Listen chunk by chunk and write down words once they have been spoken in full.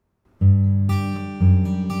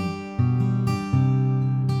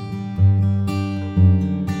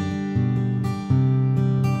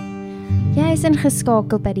is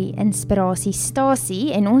ingeskakel by die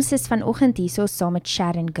Inspirasiestasie en ons is vanoggend hierso saam met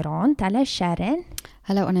Sharon Grant. Hallo Sharon.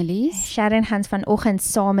 Hallo Anna-Lize. Sharon gaan vanoggend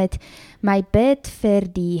saam met my bid vir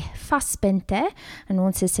die vaspunte en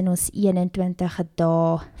ons is in ons 21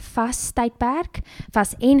 dae vas tydperk,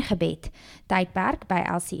 vas en gebed tydperk by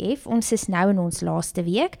LCF. Ons is nou in ons laaste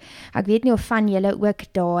week. Ek weet nie of van julle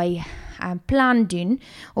ook daai plan doen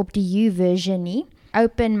op die U-version nie.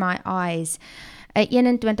 Open my eyes. 'n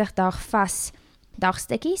 21 dag vas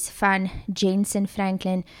dagstukkies van Jensen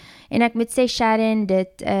Franklin. En ek moet sê Sharon,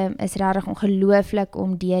 dit is regtig ongelooflik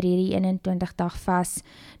om deur hierdie 21 dag vas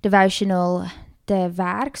devotional te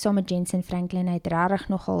werk saam met Jensen Franklin. Hy het regtig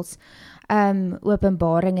nogals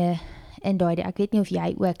openbaringe in daai. Ek weet nie of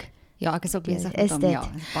jy ook. Ja, ek is ook besig met hom. Ja,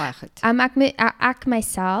 baie goed. Ek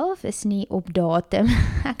myself is nie op datum.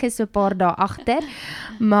 Ek is so 'n paar dae agter.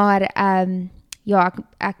 Maar ja,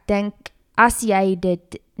 ek dink as jy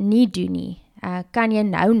dit nie doen nie, kan jy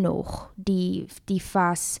nou nog die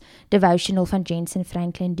vas devotional van Jensen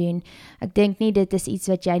Franklin doen. Ek dink nie dit is iets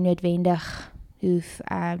wat jy noodwendig hoef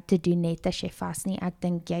te doen net as jy vas nie. Ek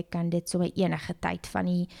dink jy kan dit sommer enige tyd van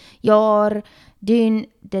die jaar doen.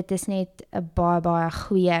 Dit is net 'n baie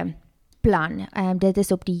goeie plan. Dit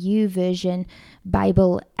is op die U-version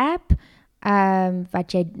Bible app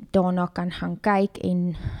wat jy daarna kan gaan kyk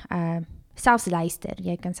en selfs luister.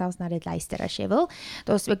 Jy kan selfs na dit luister as jy wil.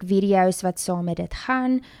 Daar's ook video's wat saam met dit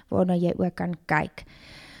gaan, waarna jy ook kan kyk.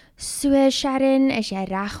 So Sharon, is jy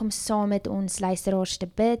reg om saam met ons luisteraars te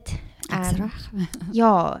bid? Ek's reg.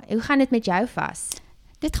 Ja, hoe gaan dit met jou vas?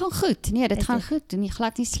 Dit gaan goed. Nee, dit gaan goed. Doen nie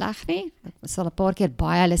glad nie sleg nie. Ek sal 'n paar keer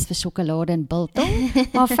baie lus vir sjokolade en biltong,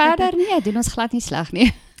 maar verder nee, doen ons glad nie sleg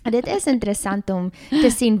nie. Dit is interessant om te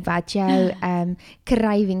sien wat jou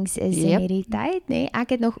cravings is in hierdie tyd, nee. Ek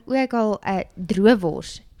het nog ook al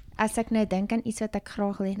droewors. As ek nou dink aan iets wat ek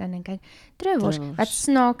graag wil hê, dan dink ek droewors. Wat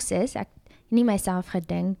snaaks is, ek nie myself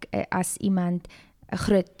gedink as iemand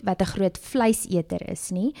wat 'n groot vleiseter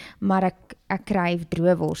is nie, maar ek crave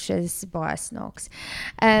droewors, is baie snaaks.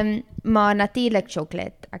 Maar natuurlik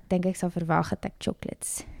chocolate. Ek dink ek sal verwag dat ek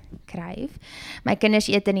chocolates crave. My kinders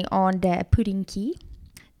eet in die aande 'n puddingkie.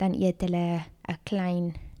 Dan eet hulle 'n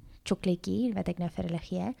klein chocolaatjie wat ek nou vir hulle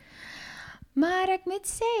gee. Maar ek moet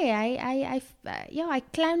sê, hy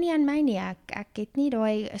klou nie aan my nie. Ek het nie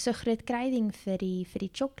daai so groot craving vir die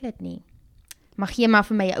chocolate nie. Maar gee maar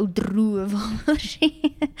vir my 'n ou droë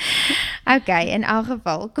worsie. Okay, in elk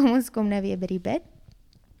geval, kom nou weer by die bid.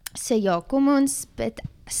 So ja, kom ons bid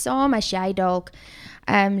saam as jy dalk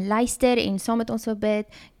luister en saam met ons wil bid,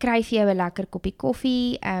 kry vir jou 'n lekker koppie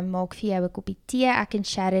koffie, maak vir jou 'n koppie tee. Ek en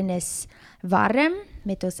Sharon is warm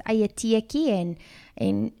met ons eie teetjie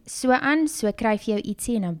en so aan, so kry vir jou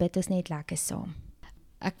ietsie en dan bid ons net lekker saam.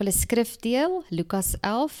 Ek wil 'n skrif deel, Lukas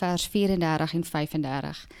 11 vers 34 en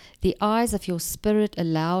 35. The eyes of your spirit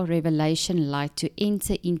allow revelation light to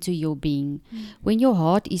enter into your being. When your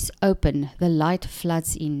heart is open, the light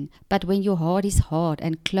floods in. But when your heart is hard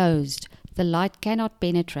and closed, the light cannot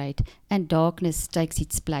penetrate and darkness takes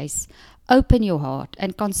its place. Open your heart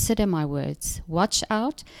and consider my words. Watch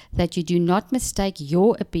out that you do not mistake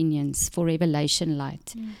your opinions for revelation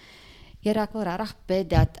light. Here, ek wil regtig bid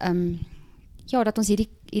dat dat ons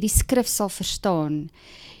hierdie skrif sal verstaan.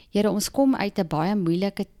 Here, ons kom uit 'n baie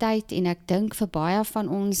moeilike tyd en ek dink vir baie van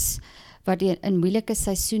ons wat in moeilike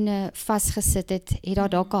seisoene vasgesit het daar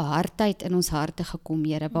dalk 'n hardheid in ons harte gekom,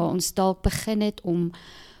 Here, waar ons dalk begin het om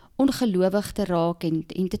ongelowig te raak en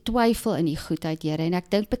te twyfel in die goedheid, Here. En ek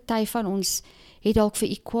dink party van ons het dalk vir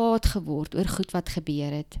U kwaad geword oor goed wat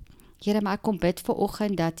gebeur het. Here, maar ek kom bid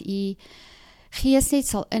vanoggend dat U Gees net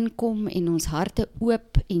sal inkom en ons harte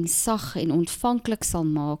oop en sag en ontvanklik sal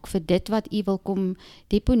maak vir dit wat U wil kom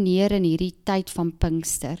deponeer in hierdie tyd van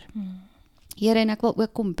Pinkster. Here, en ek wil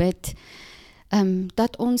ook kom bid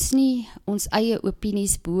dat ons nie ons eie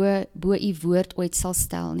opinies bo U woord ooit sal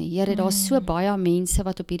stel nie. Here, daar's so baie mense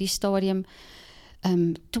wat op hierdie stadium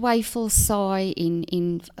twyfel saai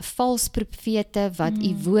en vals profete wat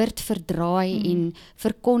U woord verdraai en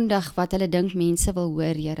verkondig wat hulle dink mense wil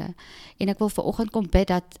hoor, Here. En ek wil vanoggend kom bid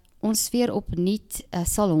dat ons weer opnuut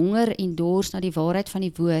sal honger en dors na die waarheid van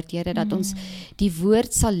die woord, Here, dat ons die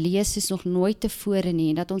woord sal lees soos nog nooit tevore nie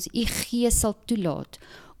en dat ons U Gees sal toelaat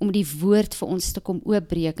om die woord vir ons te kom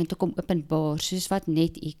oopbreek en te kom openbaar, soos wat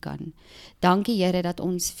net U kan. Dankie, Here, dat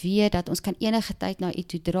ons weet, dat ons kan enige tyd na U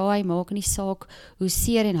toe draai, maak nie saak hoe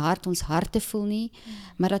seer en hard ons harte voel nie,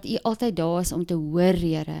 maar dat U altyd daar is om te hoor,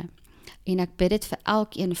 Here. En ek bid dit vir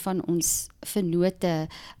elkeen van ons vennote,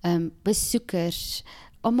 besoekers,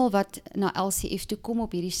 almal wat na LCF toe kom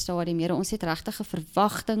op hierdie stadium, Here, ons het regtig 'n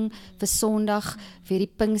verwagting vir Sondag, vir die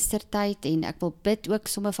Pinkstertyd, en ek wil bid ook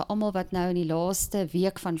sommer vir almal wat nou in die laaste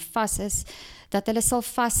week van vas is, dat hulle sal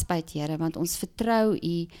vasbyt, Here, want ons vertrou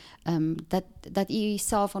U, dat U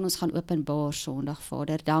self aan ons gaan openbaar Sondag,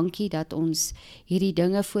 Vader. Dankie dat ons hierdie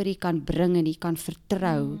dinge voor U kan bring en U kan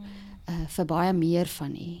vertrou vir baie meer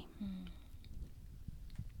van U.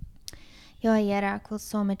 Ja, Here, ek wil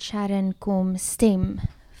saam met Sharon kom stem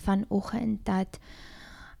vanoggend dat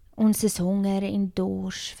ons is honger en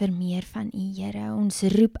dors vir meer van U, Here. Ons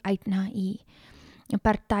roep uit na U. 'n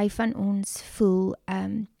Party van ons voel,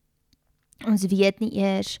 ons weet nie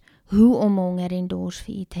eers hoe om honger en dors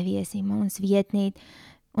vir U te wees nie, maar ons weet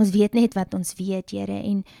net wat ons weet, Here,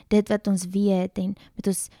 en dit wat ons weet, en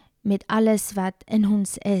met alles wat in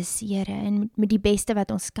ons is, Here, en met die beste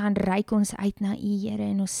wat ons kan, reik ons uit na U, Here,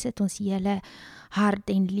 en ons sit ons hele hart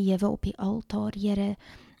en lewe op die altaar, Here.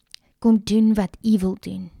 Kom doen wat U wil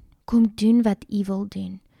doen. Kom doen wat U wil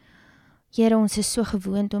doen. Here, ons is so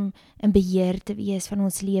gewoond om in beheer te wees van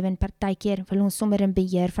ons lewe, en partykeer wil ons sommer in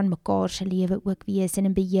beheer van mekaar se lewe ook wees, en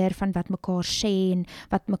in beheer van wat mekaar sê en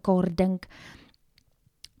wat mekaar dink.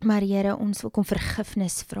 Maar Here, ons wil kom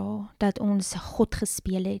vergifnis vra, dat ons God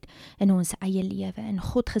gespeel het in ons eie lewe, en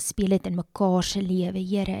God gespeel het in mekaar se lewe,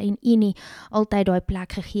 Here, en U nie altyd daai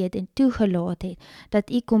plek gegee het en toegelaat het, dat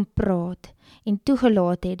U kom praat, en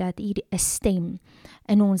toegelaat het dat U 'n stem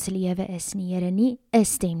in ons lewe is nie, Here, nie 'n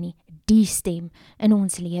stem nie, die stem in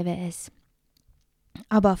ons lewe is.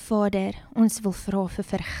 Abba Vader, ons wil vra vir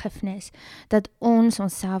vergifnis, dat ons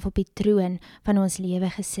onsself op die troon van ons lewe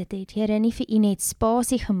gesit het, Here, nie vir U net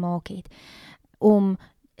spasie gemaak het, om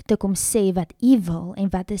te kom sê wat U wil, en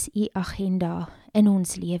wat is U agenda in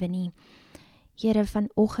ons lewe nie. Here,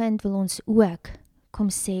 vanoggend wil ons ook kom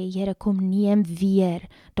sê, Here, kom neem weer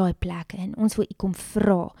daai plek in, ons wil U kom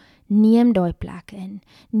vra, neem daai plek in,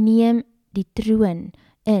 neem die troon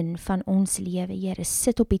in van ons lewe, Here,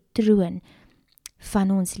 sit op die troon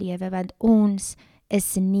van ons lewe, want ons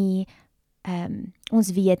is nie,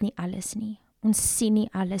 ons weet nie alles nie, ons sien nie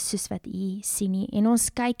alles soos wat U sien nie, en ons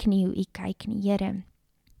kyk nie hoe U kyk nie, Here.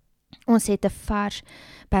 Ons het 'n vars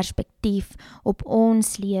perspektief op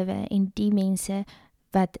ons lewe en die mense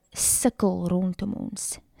wat sukkel rondom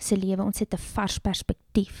ons se lewe, ons het 'n vars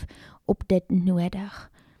perspektief op dit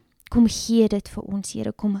nodig. Kom gee dit vir ons,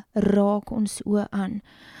 Here, kom raak ons oë aan,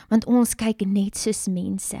 want ons kyk net soos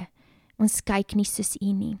mense, ons kyk nie soos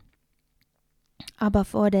U nie. Abba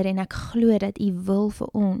Vader, en ek glo dat U wil vir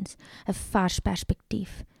ons 'n vars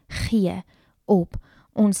perspektief gee op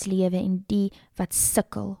ons lewe en die wat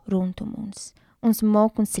sukkel rondom ons. Ons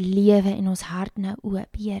maak ons lewe en ons hart nou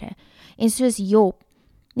oop, Here. En soos Job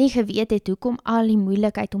nie geweet het hoekom al die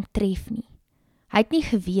moeilikheid hom tref nie. Hy het nie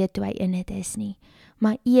geweet hoe hy in dit is nie,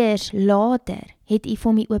 maar eers later het U vir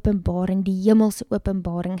hom die openbaring, die hemelse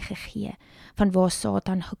openbaring gegee, van waar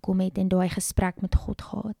Satan gekom het en daai gesprek met God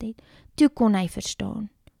gehad het. Toe kon hy verstaan.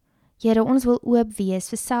 Here, ons wil oop wees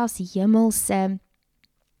vir selfs hemelse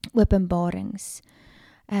openbarings,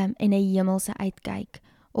 en 'n hemelse uitkyk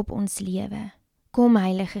op ons lewe. Kom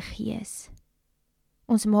Heilige Gees,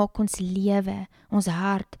 ons maak ons lewe, ons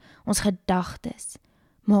hart, ons gedagtes,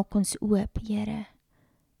 maak ons oop, Here,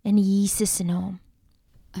 in Jesus se naam.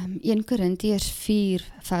 1 Korintiërs 4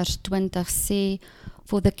 vers 20 sê,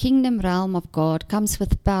 "For the kingdom realm of God comes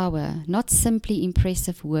with power, not simply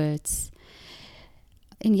impressive words."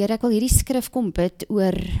 En Here, ek wil hierdie skrif kom bid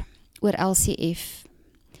oor LCF.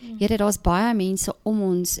 Here, daar's baie mense om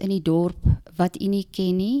ons in die dorp wat U nie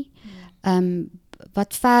ken nie,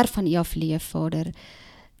 wat ver van U af leef, Vader,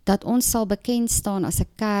 dat ons sal bekend staan as 'n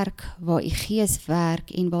kerk waar U Gees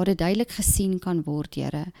werk en waar dit duidelik gesien kan word,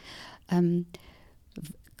 Here.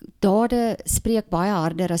 Dade spreek baie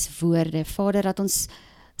harder as woorde, Vader, dat ons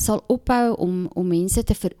sal ophou om mense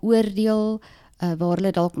te veroordeel, waar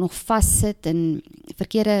hulle dalk nog vassit in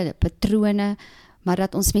verkeerde patrone, maar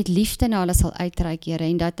dat ons met liefde na hulle sal uitreik, Here,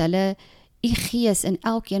 en dat hulle U Gees in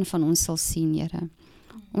elkeen van ons sal sien, Here.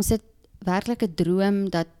 Ons het werklik 'n droom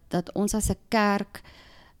dat ons as 'n kerk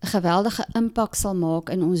 'n geweldige impak sal maak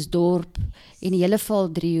in ons dorp en die hele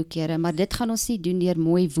Vaaldriehoek, Here, maar dit gaan ons nie doen deur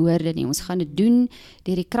mooi woorde nie, ons gaan dit doen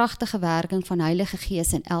deur die kragtige werking van Heilige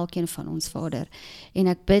Gees in elkeen van ons, Vader. En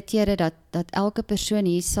ek bid, Here, dat elke persoon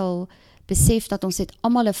hier sal besef dat ons het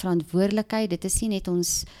almal 'n verantwoordelikheid, dit is nie net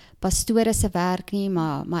ons pastore se werk nie,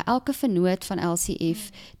 maar elke vernoot van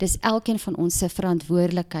LCF, dis elkeen van ons se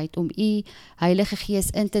verantwoordelikheid om U Heilige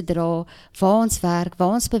Gees in te dra, waar ons werk,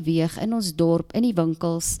 waar ons beweeg, in ons dorp, in die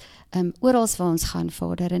winkels, oral waar ons gaan,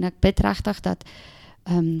 Vader. En ek bid regtig dat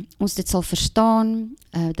ons dit sal verstaan,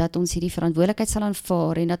 dat ons hierdie verantwoordelikheid sal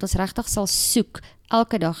aanvaar en dat ons regtig sal soek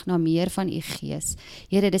elke dag na meer van u Gees.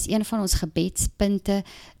 Here, dis een van ons gebedspunte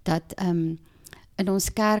dat in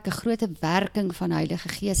ons kerk 'n groot werking van Heilige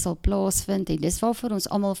Gees sal plaasvind en dis waarvoor ons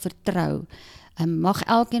almal vertrou. Mag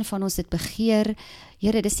elkeen van ons dit begeer.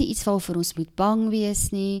 Here, dis nie iets waarvoor ons moet bang wees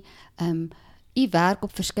nie. U werk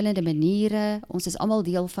op verskillende maniere. Ons is almal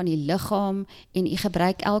deel van die liggaam en u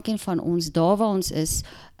gebruik elkeen van ons daar waar ons is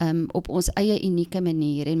op ons eie unieke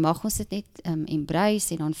manier en mag ons dit net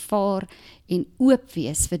embrace en aanvaar en oop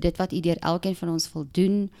wees vir dit wat u deur elkeen van ons wil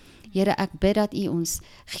doen. Here, ek bid dat u ons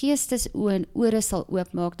geestesoë en ore sal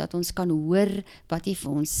oopmaak, dat ons kan hoor wat u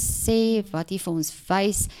vir ons sê, wat u vir ons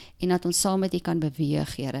wys en dat ons saam met u kan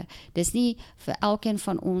beweeg, Here. Dis nie vir elkeen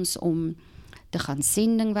van ons om te gaan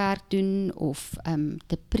sendingwerk doen of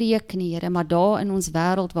te preek nie, Here, maar daar in ons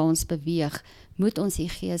wêreld waar ons beweeg, moet ons die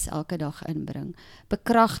Gees elke dag inbring.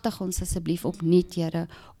 Bekragtig ons asseblief opnuut, Here,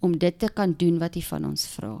 om dit te kan doen wat u van ons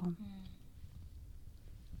vra.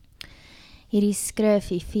 Hierdie skrif,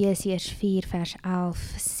 Efesiërs 4 vers 11,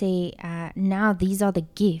 sê, now these are the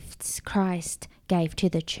gifts Christ gave to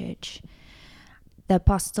the church. The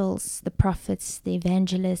apostles, the prophets, the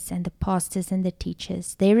evangelists, and the pastors and the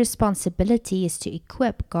teachers. Their responsibility is to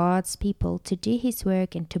equip God's people to do his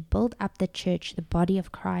work and to build up the church, the body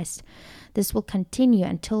of Christ. This will continue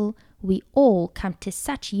until we all come to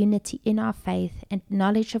such unity in our faith and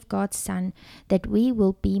knowledge of God's Son that we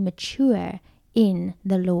will be mature in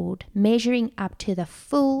the Lord, measuring up to the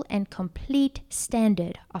full and complete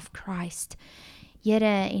standard of Christ.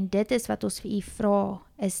 Here, en dit is wat ons vir u vra,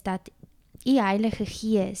 is dat u Heilige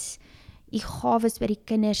Gees, u gawes by die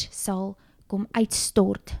kinders sal kom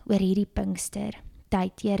uitstort oor hierdie Pinkster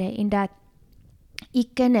tyd, Here, en dat u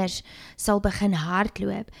kinders sal begin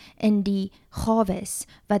hardloop in die gawes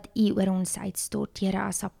wat u oor ons uitstort, Here,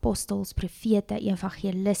 as apostels, profete,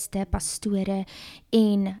 evangeliste, pastore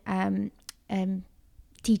en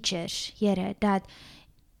teachers, Here,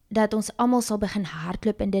 dat ons almal sal begin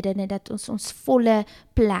hardloop in dit en dat ons volle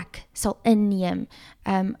plek sal inneem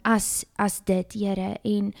as dit, Here,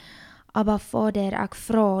 en Abba Vader, ek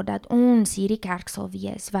vra dat ons hierdie kerk sal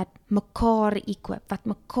wees wat mekaar equip, wat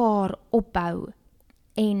mekaar opbou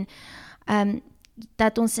en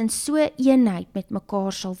dat ons in so eenheid met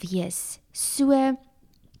mekaar sal wees, so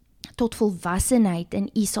tot volwassenheid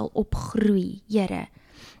in u sal opgroei, Here,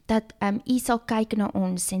 dat u sal kyk na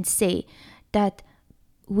ons en sê dat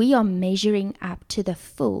we are measuring up to the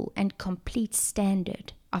full and complete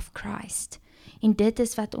standard of Christ. En dit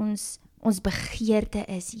is wat ons begeerte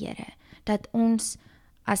is, Here, dat ons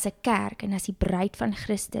as 'n kerk en as die bruid van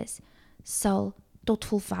Christus sal tot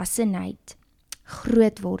volwassenheid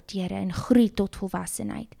groot word, Here, en groei tot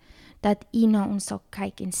volwassenheid. Dat u na ons sal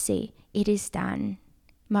kyk en sê, it is done,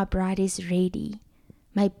 my bride is ready,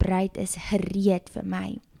 my bruid is gereed vir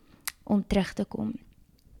my om terug te kom.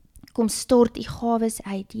 Kom stort u gawes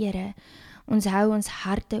uit, Here. Ons hou ons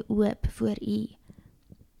harte oop voor u.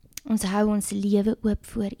 Ons hou ons lewe oop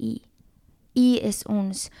voor u. U is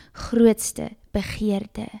ons grootste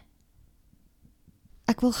begeerte.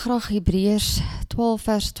 Ek wil graag Hebreërs 12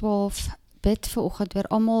 vers 12 bid vanoggend oor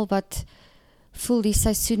almal wat voel die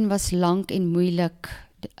seisoen was lank en moeilik.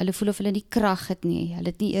 Hulle voel of hulle nie krag het nie. Hulle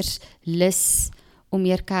het nie eers lus om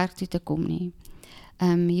meer kerk toe te kom nie.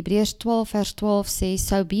 Hebreërs 12 vers 12 sê,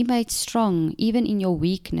 so be made strong even in your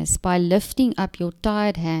weakness by lifting up your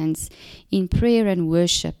tired hands in prayer and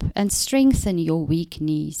worship and strengthen your weak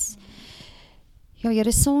knees. Ja,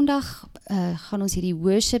 Here, Sondag gaan ons hierdie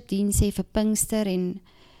worship diens hê vir Pinkster en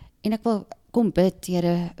ek wil kom bid,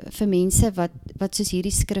 Here, vir mense wat soos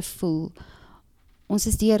hierdie skrif voel. Ons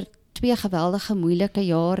is deur 2 geweldige moeilike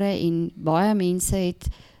jare en baie mense het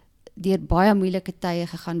deur baie moeilike tye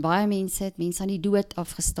gegaan. Baie mense het mense aan die dood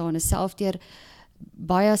afgestaan, self deur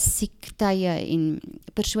baie siek tye en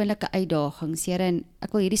persoonlike uitdagings. Here, en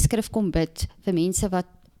ek wil hierdie skrif kom bid vir mense wat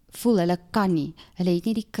voel hulle kan nie, hulle het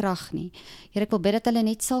nie die krag nie. Here, ek wil bid dat hulle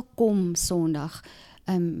net sal kom Sondag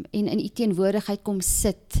en in u teenwoordigheid kom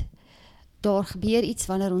sit. Daar gebeur iets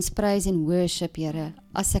wanneer ons praise en worship, Here,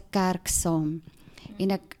 as 'n kerk saam.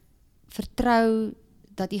 En ek vertrou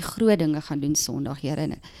dat u groot dinge gaan doen Sondag,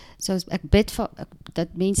 Here. So ek bid vir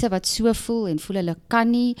dat mense wat so voel en voel hulle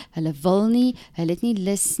kan nie, hulle wil nie, hulle het nie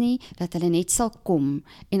lus nie, dat hulle net sal kom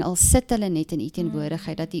en al sit hulle net in u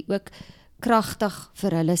teenwoordigheid, dat u ook kragtig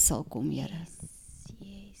vir hulle sal kom, Here.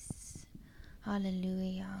 Yes.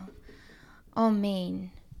 Halleluja.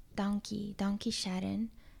 Amen. Dankie Sharon.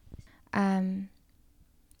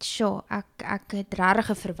 Sure, ek het regtig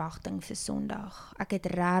 'n verwagting vir Sondag. Ek het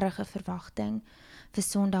regtig 'n verwagting vir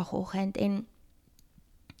Sondagoggend en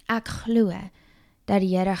Ek glo dat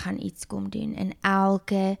die Here gaan iets kom doen in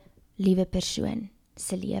elke liewe persoon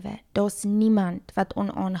se lewe. Daar's niemand wat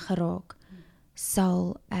onaangeraak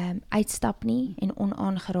sal uitstap nie en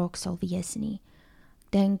onaangeraak sal wees nie.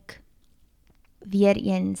 Dink weer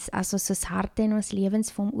eens, as ons harte en ons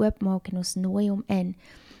lewens vir hom oopmaak en ons nooi hom in,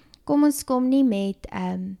 kom ons kom nie met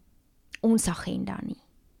ons agenda nie,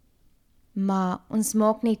 maar ons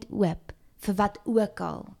maak net oop vir wat ook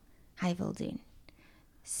al hy wil doen.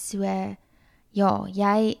 So, ja,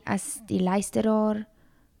 jy as die luisteraar,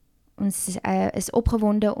 ons is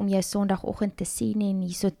opgewonde om jou Sondagoggend te sien en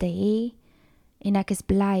hierso te hê, en ek is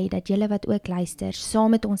bly dat julle wat ook luister, saam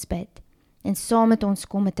met ons bid, en saam met ons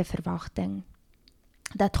kom met 'n verwagting,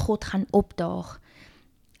 dat God gaan opdaag,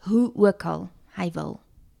 hoe ook al hy wil.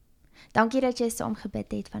 Dankie dat jy saam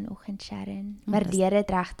gebid het vanoggend, Sharon. Waardeer dit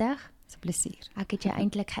regtig. Dis 'n plesier. Ek het jou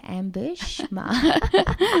eintlik geambush,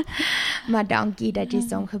 maar dankie dat jy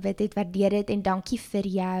saam gebid het, waardeer dit, en dankie vir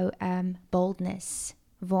jou boldness,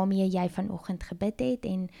 waarmee jy vanoggend gebid het,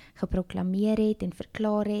 en geproklameer het, en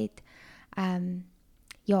verklaar het.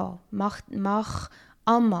 Ja, mag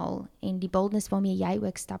almal, en die boldness waarmee jy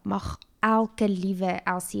ook stap, mag elke liewe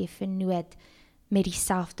LCF-vernoot met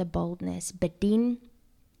dieselfde boldness bedien,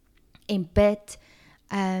 en bid,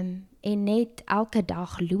 en net elke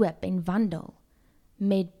dag loop en wandel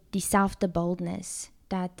met dieselfde boldness,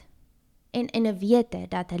 dat, en 'n wete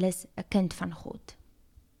dat hulle is 'n kind van God.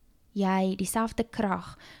 Jy, dieselfde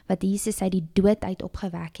krag wat Jesus uit die dood uit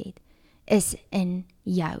opgewek het, is in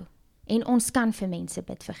jou. En ons kan vir mense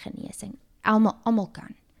bid vir genesing. Almal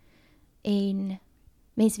kan. En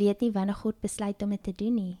mens weet nie wanneer God besluit om dit te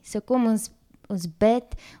doen nie. So kom ons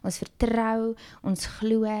bid, ons vertrou, ons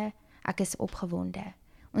glo. Ek is opgewonde.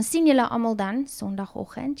 Ons sien julle almal dan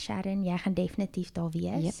Sondagoggend. Sharon, jy gaan definitief daar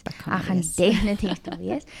wees. Yep, ek gaan definitief daar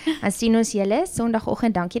wees. Dan sien ons julle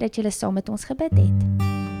Sondagoggend. Dankie dat julle saam met ons gebid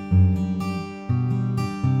het.